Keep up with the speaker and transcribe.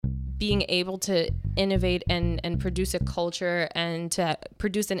being able to innovate and produce a culture and to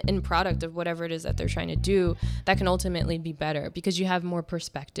produce an end product of whatever it is that they're trying to do that can ultimately be better because you have more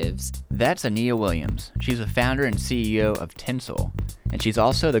perspectives. That's Ania Williams. She's the founder and CEO of Tinsel, and she's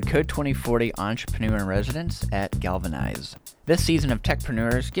also the Code 2040 Entrepreneur in Residence at Galvanize. This season of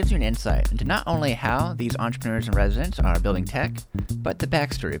Techpreneurs gives you an insight into not only how these entrepreneurs in residence are building tech, but the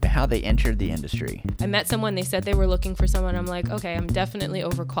backstory of how they entered the industry. I met someone, they said they were looking for someone. I'm like, okay, I'm definitely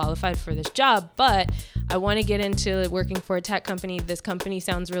overqualified for this job, but I want to get into working for a tech company. This company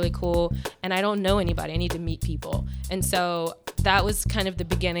sounds really cool, and I don't know anybody. I need to meet people. And so that was kind of the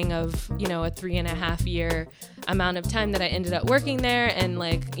beginning of, a 3.5 year amount of time that I ended up working there. And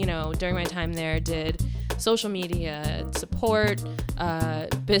during my time there, did social media support,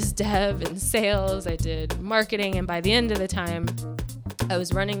 biz dev and sales. I did marketing, and by the end of the time, I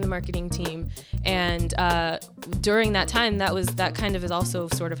was running the marketing team. And during that time, that kind of is also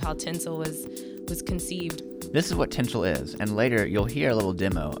sort of how Tinsel was conceived. This is what Tinsel is, and later you'll hear a little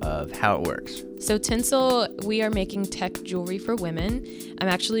demo of how it works. So Tinsel, we are making tech jewelry for women. I'm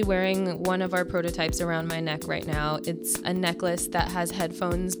actually wearing one of our prototypes around my neck right now. It's a necklace that has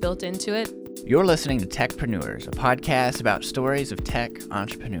headphones built into it. You're listening to Techpreneurs, a podcast about stories of tech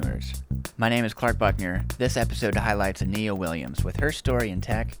entrepreneurs. My name is Clark Buckner. This episode highlights Ania Williams with her story in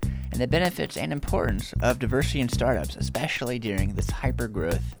tech and the benefits and importance of diversity in startups, especially during this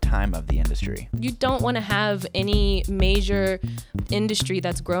hyper-growth time of the industry. You don't want to have any major industry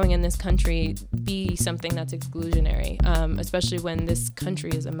that's growing in this country be something that's exclusionary, especially when this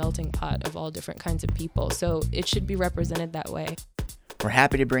country is a melting pot of all different kinds of people. So it should be represented that way. We're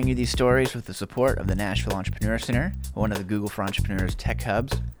happy to bring you these stories with the support of the Nashville Entrepreneur Center, one of the Google for Entrepreneurs tech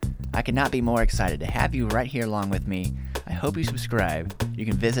hubs. I could not be more excited to have you right here along with me. I hope you subscribe. You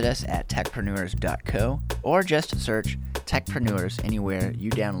can visit us at techpreneurs.co or just search Techpreneurs anywhere you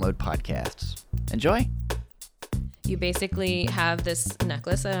download podcasts. Enjoy! You basically have this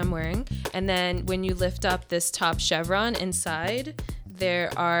necklace that I'm wearing, and then when you lift up this top chevron inside, there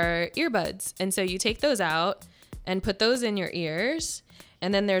are earbuds. And so you take those out and put those in your ears.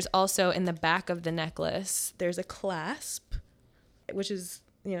 And then there's also in the back of the necklace, there's a clasp, which is,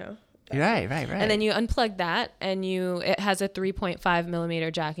 Right. And then you unplug that, and it has a 3.5 millimeter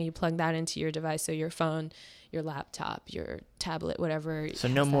jack, and you plug that into your device. So your phone, your laptop, your tablet, whatever. So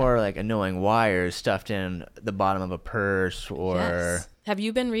no more like annoying wires stuffed in the bottom of a purse or... Yes. Have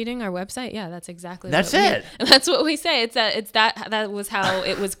you been reading our website? Yeah, that's exactly that's it. That's what we say. That was how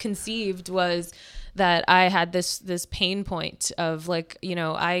it was conceived, was that I had this pain point of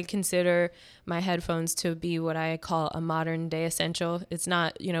I consider my headphones to be what I call a modern day essential. It's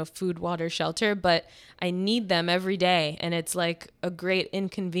not, food, water, shelter, but I need them every day. And it's like a great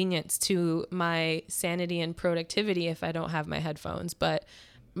inconvenience to my sanity and productivity if I don't have my headphones. But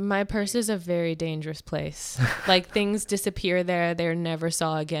my purse is a very dangerous place. Things disappear there. They're never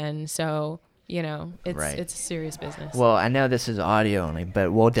saw again. So... it's serious business. Well, I know this is audio only,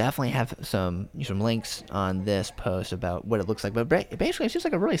 but we'll definitely have some links on this post about what it looks like. But basically, it's just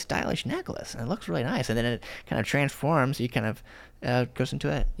like a really stylish necklace, and it looks really nice. And then it kind of transforms. You kind of goes into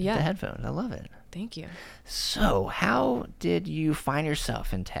it. Yeah. The headphones. I love it. Thank you. So, how did you find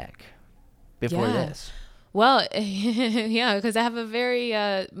yourself in tech before this? Well, yeah, because I have a very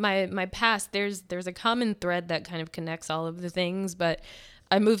my past. There's a common thread that kind of connects all of the things, but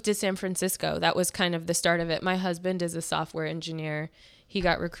I moved to San Francisco. That was kind of the start of it. My husband is a software engineer. He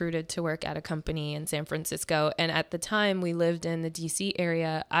got recruited to work at a company in San Francisco. And at the time we lived in the DC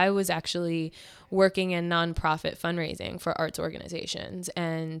area, I was actually working in nonprofit fundraising for arts organizations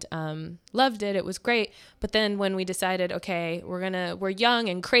and loved it. It was great. But then when we decided, okay, we're young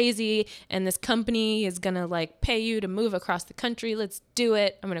and crazy, and this company is going to pay you to move across the country. Let's do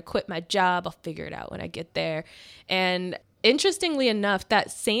it. I'm going to quit my job. I'll figure it out when I get there. And interestingly enough, that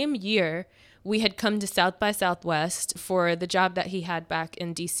same year, we had come to South by Southwest for the job that he had back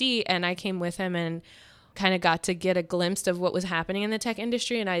in DC, and I came with him and kind of got to get a glimpse of what was happening in the tech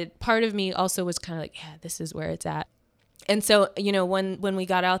industry. And part of me also was kind of like, yeah, this is where it's at. And so, when we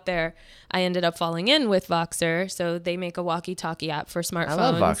got out there, I ended up falling in with Voxer. So they make a walkie-talkie app for smartphones. I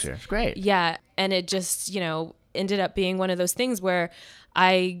love Voxer. It's great. Yeah. And it just, ended up being one of those things where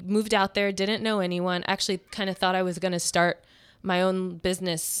I moved out there, didn't know anyone, actually kind of thought I was going to start my own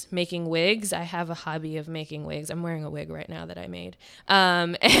business making wigs. I have a hobby of making wigs. I'm wearing a wig right now that I made.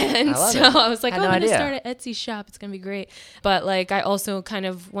 And I was like, I'm going to start an Etsy shop. It's going to be great. But I also kind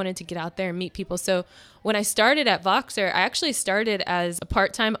of wanted to get out there and meet people. So when I started at Voxer, I actually started as a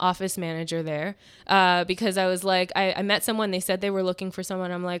part-time office manager there because I was like, I met someone, they said they were looking for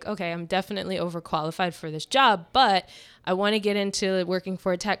someone. I'm like, okay, I'm definitely overqualified for this job, but I want to get into working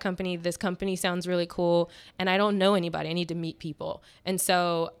for a tech company. This company sounds really cool, and I don't know anybody. I need to meet people. And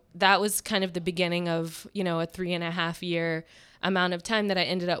so that was kind of the beginning of, a 3.5 year amount of time that I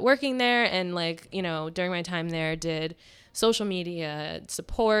ended up working there. And during my time there, did social media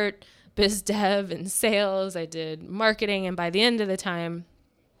support, biz dev, and sales. I did marketing. And by the end of the time,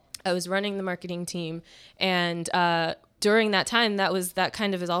 I was running the marketing team. And during that time, that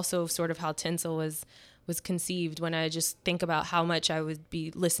kind of is also sort of how Tinsel was conceived, when I just think about how much I would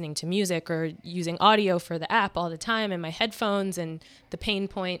be listening to music or using audio for the app all the time in my headphones, and the pain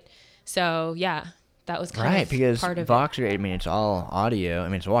point. So yeah, that was kind of because part of Voxer, it. I mean, it's all audio. I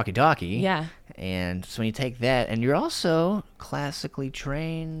mean, it's walkie-talkie. Yeah. And so when you take that, and you're also classically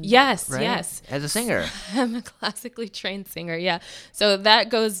trained. Yes, right? yes. As a singer. I'm a classically trained singer. Yeah. So that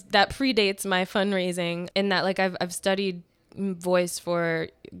predates my fundraising, in that I've studied voice for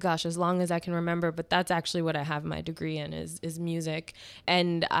as long as I can remember, but that's actually what I have my degree in is music.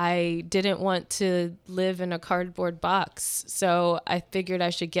 And I didn't want to live in a cardboard box, so I figured I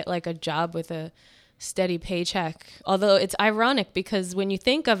should get a job with a steady paycheck. Although it's ironic, because when you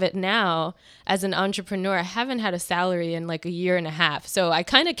think of it now as an entrepreneur, I haven't had a salary in a year and a half. So I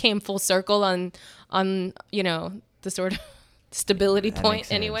kind of came full circle on the sort of stability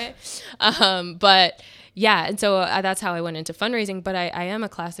point anyway. But yeah, and so that's how I went into fundraising. But I am a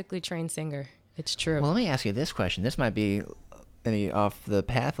classically trained singer. It's true. Well, let me ask you this question. This might be maybe off the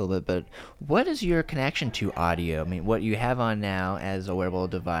path a little bit, but what is your connection to audio? I mean, what you have on now as a wearable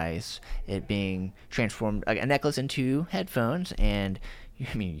device, it being transformed, a necklace, into headphones, and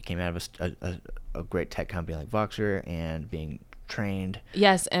you came out of a great tech company like Voxer, and being trained.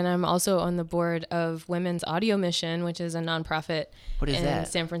 Yes, and I'm also on the board of Women's Audio Mission, which is a nonprofit in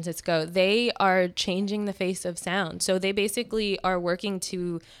San Francisco. They are changing the face of sound. So they basically are working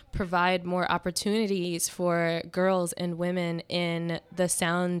to provide more opportunities for girls and women in the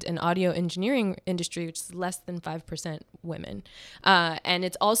sound and audio engineering industry, which is less than 5% women. And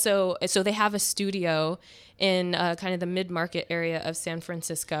it's also, so they have a studio in kind of the mid-market area of San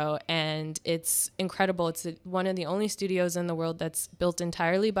Francisco, and it's incredible. It's one of the only studios in the world that's built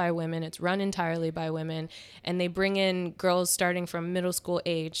entirely by women. It's run entirely by women, and they bring in girls starting from middle school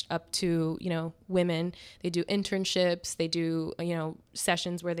age up to, women. They do internships. They do,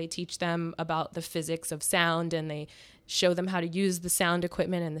 sessions where they teach them about the physics of sound, and they show them how to use the sound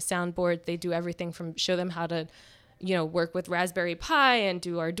equipment and the soundboard. They do everything from show them how to work with Raspberry Pi and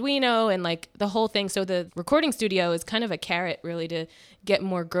do Arduino and the whole thing. So the recording studio is kind of a carrot, really, to get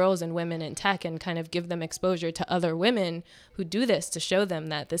more girls and women in tech and kind of give them exposure to other women who do this, to show them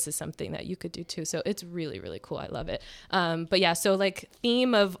that this is something that you could do too. So it's really, really cool. I love it. But yeah, so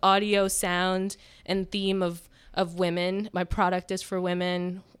theme of audio, sound, and theme of women. My product is for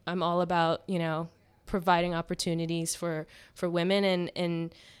women. I'm all about, providing opportunities for women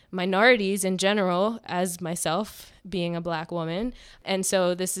and minorities in general, as myself being a Black woman. And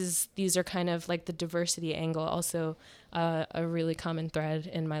so these are kind of the diversity angle, also a really common thread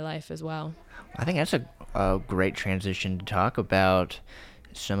in my life as well. I think that's a great transition to talk about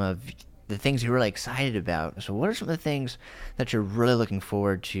some of the things you're really excited about. So what are some of the things that you're really looking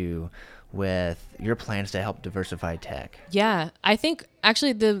forward to with your plans to help diversify tech? Yeah, I think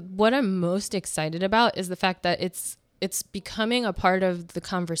actually what I'm most excited about is the fact that it's becoming a part of the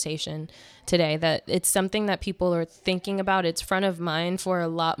conversation today, that it's something that people are thinking about. It's front of mind for a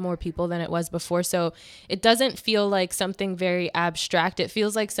lot more people than it was before. So it doesn't feel like something very abstract. It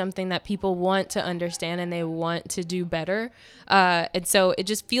feels like something that people want to understand and they want to do better. And so it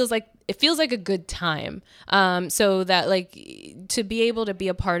just feels like a good time. So that to be able to be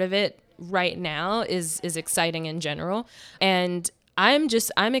a part of it right now is exciting in general. And I'm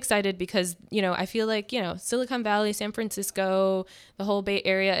excited because, I feel like, Silicon Valley, San Francisco, the whole Bay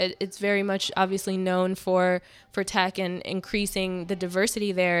Area, it's very much obviously known for tech, and increasing the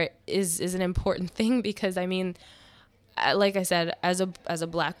diversity there is an important thing, because like I said, as a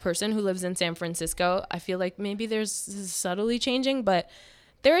Black person who lives in San Francisco, I feel like maybe there's subtly changing, but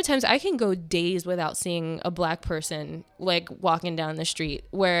there are times I can go days without seeing a Black person walking down the street,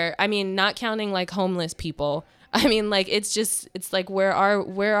 where, not counting homeless people. It's where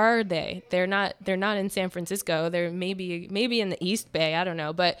are they? They're not in San Francisco. They're maybe in the East Bay. I don't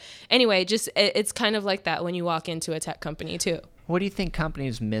know. But anyway, it's kind of like that when you walk into a tech company too. What do you think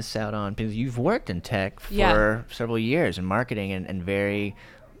companies miss out on? Because you've worked in tech for several years in marketing, and very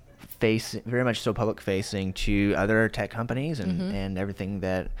much so public facing to other tech companies and everything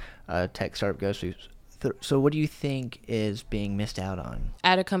that a tech startup goes through. So what do you think is being missed out on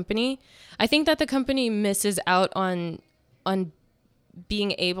at a company? I think that the company misses out on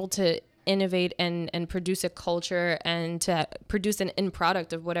being able to innovate and produce a culture and to produce an end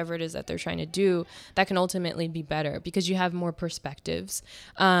product of whatever it is that they're trying to do that can ultimately be better because you have more perspectives.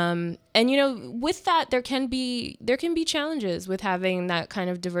 And, you know, with that, there can be challenges with having that kind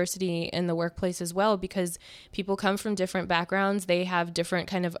of diversity in the workplace as well, because people come from different backgrounds. They have different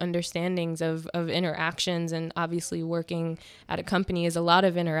kind of understandings of interactions, and obviously working at a company is a lot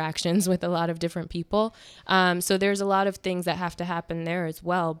of interactions with a lot of different people. So there's a lot of things that have to happen there as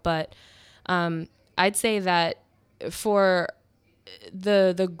well. But I'd say that for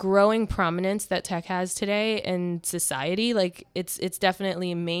the growing prominence that tech has today in society, like it's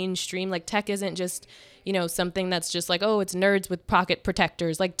definitely mainstream. Like tech isn't just, you know, something that's just like, oh, it's nerds with pocket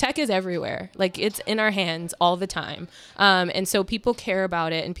protectors. Like tech is everywhere. Like it's in our hands all the time. And so people care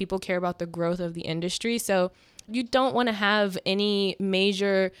about it, and people care about the growth of the industry. So you don't want to have any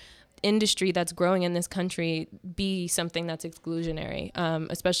major industry that's growing in this country be something that's exclusionary,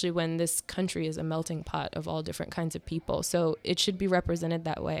 especially when this country is a melting pot of all different kinds of people. So it should be represented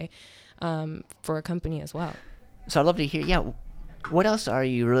that way for a company as well. So I'd love to hear, what else are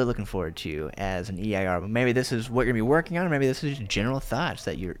you really looking forward to as an EIR? Maybe this is what you're going to be working on, or maybe this is just general thoughts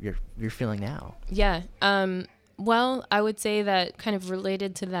that you're feeling now. Yeah. Well, I would say that kind of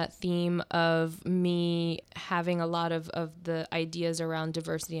related to that theme of me having a lot of the ideas around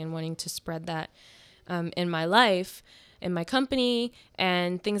diversity and wanting to spread that in my life, in my company,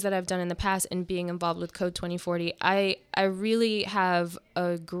 and things that I've done in the past, and being involved with Code 2040, I really have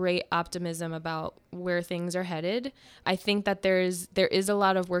a great optimism about where things are headed. I think that there is a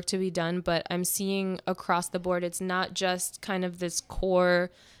lot of work to be done, but I'm seeing across the board, it's not just kind of this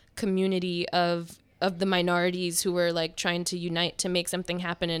core community of the minorities who are like trying to unite to make something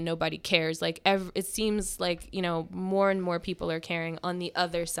happen and nobody cares. Like it seems like, you know, more and more people are caring on the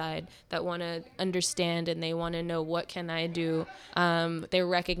other side that want to understand, and they want to know, what can I do? They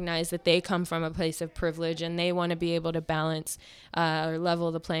recognize that they come from a place of privilege, and they want to be able to balance or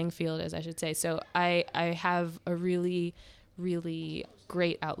level the playing field, as I should say. So I have a really, really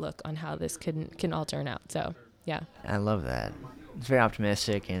great outlook on how this can all turn out. So yeah. I love that. It's very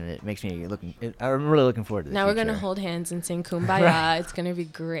optimistic, and it makes me I'm really looking forward to this. Now we're going to hold hands and sing Kumbaya. Right. It's going to be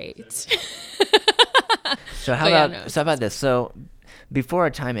great. So how about this? So before our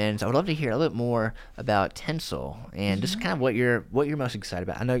time ends, I would love to hear a little bit more about Tinsel and just kind of what you're most excited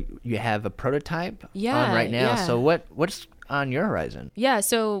about. I know you have a prototype on right now. Yeah. So what's on your horizon? Yeah.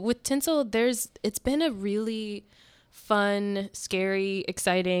 So with Tinsel, it's been a really fun, scary,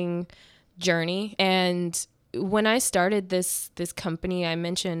 exciting journey. And when I started this company, I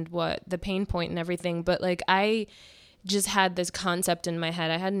mentioned what the pain point and everything, but like I just had this concept in my head.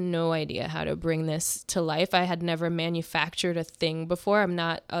 I had no idea how to bring this to life. I had never manufactured a thing before. I'm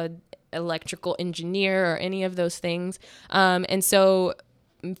not an electrical engineer or any of those things. And so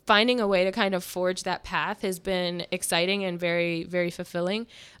finding a way to kind of forge that path has been exciting and very, very fulfilling.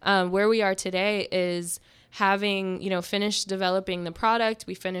 Where we are today is having, finished developing the product.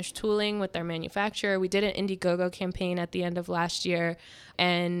 We finished tooling with our manufacturer. We did an Indiegogo campaign at the end of last year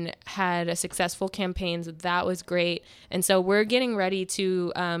and had a successful campaign. So that was great. And so we're getting ready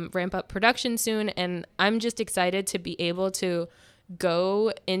to ramp up production soon. And I'm just excited to be able to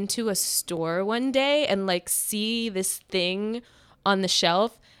go into a store one day and like see this thing on the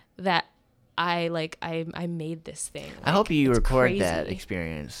shelf that I made this thing. I hope you record that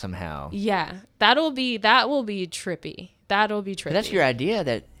experience somehow. Yeah, that will be trippy. That'll be trippy. But that's your idea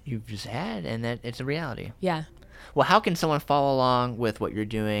that you've just had, and that it's a reality. Yeah. Well, how can someone follow along with what you're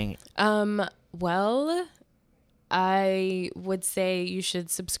doing? Well, I would say you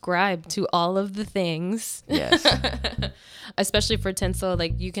should subscribe to all of the things. Yes. Especially for Tinsel,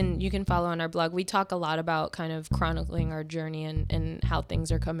 like you can follow on our blog. We talk a lot about kind of chronicling our journey and how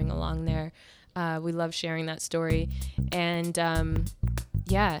things are coming along there. We love sharing that story. And and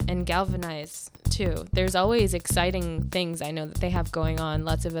Galvanize too. There's always exciting things I know that they have going on,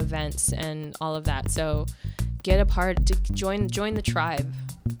 lots of events and all of that. So get a part, to join the tribe.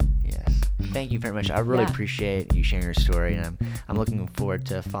 Yes. Thank you very much. I really appreciate you sharing your story, and I'm looking forward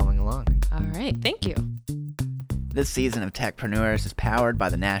to following along. All right. Thank you. This season of Techpreneurs is powered by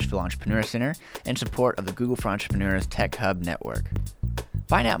the Nashville Entrepreneur Center in support of the Google for Entrepreneurs Tech Hub Network.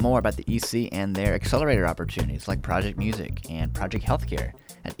 Find out more about the EC and their accelerator opportunities like Project Music and Project Healthcare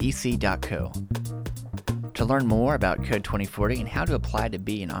at ec.co. To learn more about Code 2040 and how to apply to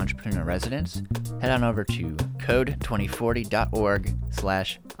be an entrepreneur residence, head on over to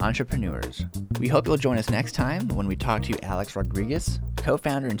code2040.org/entrepreneurs. We hope you'll join us next time when we talk to Alex Rodriguez,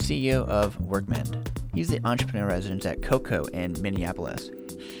 co-founder and CEO of WorkMend. He's the entrepreneur resident at Coco in Minneapolis.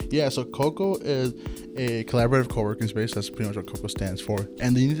 Yeah, so COCO is a collaborative co-working space. That's pretty much what COCO stands for.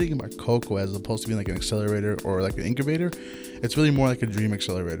 And the unique thing about COCO, as opposed to being like an accelerator or like an incubator, it's really more like a dream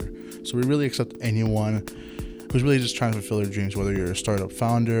accelerator. So we really accept anyone who's really just trying to fulfill their dreams, whether you're a startup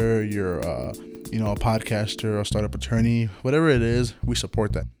founder, you're a podcaster, a startup attorney, whatever it is, we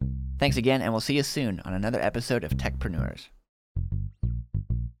support that. Thanks again, and we'll see you soon on another episode of Techpreneurs.